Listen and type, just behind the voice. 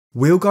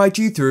We'll guide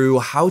you through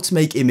how to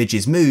make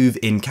images move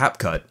in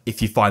CapCut.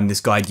 If you find this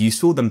guide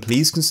useful, then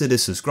please consider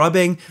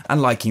subscribing and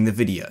liking the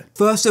video.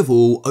 First of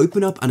all,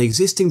 open up an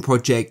existing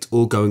project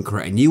or go and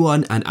create a new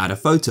one and add a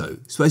photo.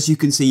 So as you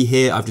can see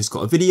here, I've just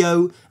got a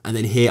video and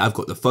then here I've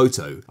got the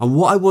photo. And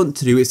what I want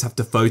to do is have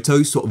the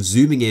photo sort of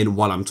zooming in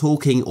while I'm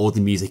talking or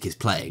the music is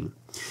playing.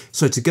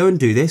 So to go and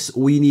do this,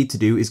 all you need to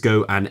do is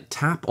go and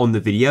tap on the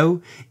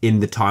video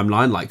in the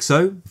timeline like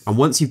so. And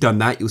once you've done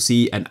that, you'll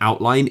see an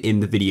outline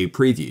in the video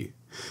preview.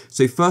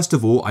 So first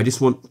of all, I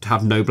just want to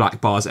have no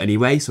black bars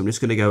anyway, so I'm just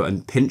going to go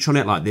and pinch on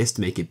it like this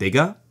to make it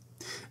bigger.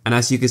 And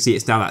as you can see,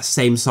 it's now that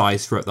same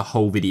size throughout the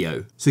whole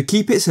video. So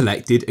keep it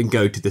selected and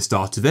go to the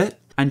start of it.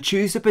 And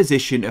choose the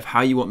position of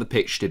how you want the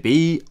picture to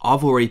be.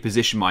 I've already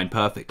positioned mine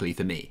perfectly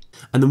for me.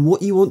 And then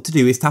what you want to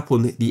do is tap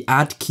on the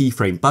Add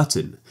Keyframe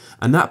button.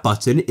 And that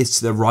button is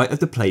to the right of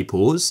the play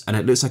pause, and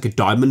it looks like a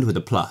diamond with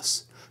a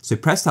plus. So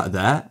press that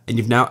there, and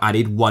you've now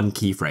added one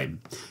keyframe.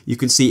 You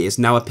can see it's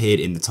now appeared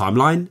in the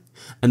timeline.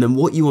 And then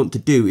what you want to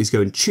do is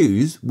go and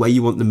choose where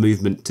you want the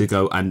movement to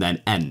go and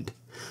then end.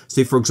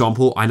 So for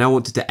example, I now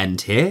want it to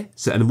end here.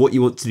 So, and then what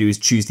you want to do is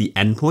choose the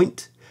end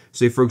point.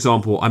 So for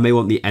example, I may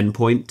want the end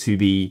point to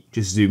be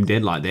just zoomed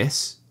in like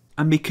this.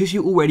 And because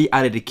you already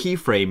added a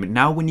keyframe,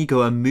 now when you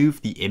go and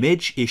move the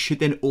image, it should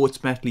then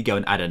automatically go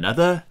and add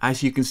another.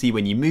 As you can see,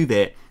 when you move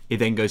it, it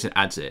then goes and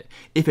adds it.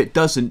 If it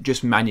doesn't,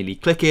 just manually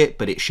click it,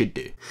 but it should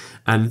do.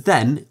 And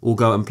then we'll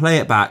go and play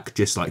it back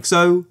just like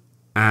so.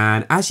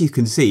 And as you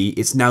can see,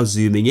 it's now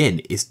zooming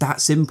in. It's that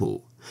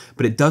simple.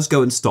 But it does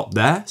go and stop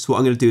there. So what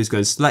I'm going to do is go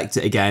and select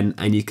it again,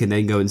 and you can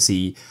then go and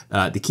see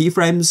the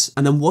keyframes.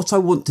 And then what I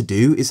want to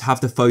do is have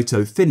the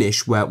photo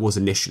finish where it was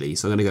initially.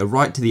 So I'm going to go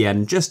right to the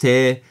end just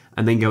here,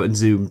 and then go and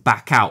zoom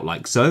back out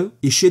like so.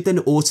 You should then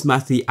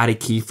automatically add a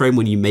keyframe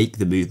when you make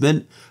the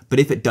movement. But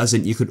if it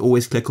doesn't, you can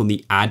always click on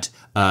the Add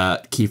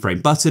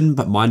Keyframe button,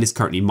 but mine is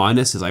currently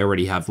minus as I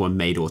already have one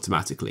made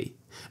automatically.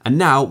 And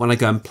now when I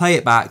go and play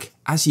it back,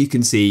 as you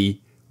can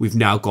see, we've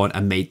now gone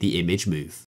and made the image move.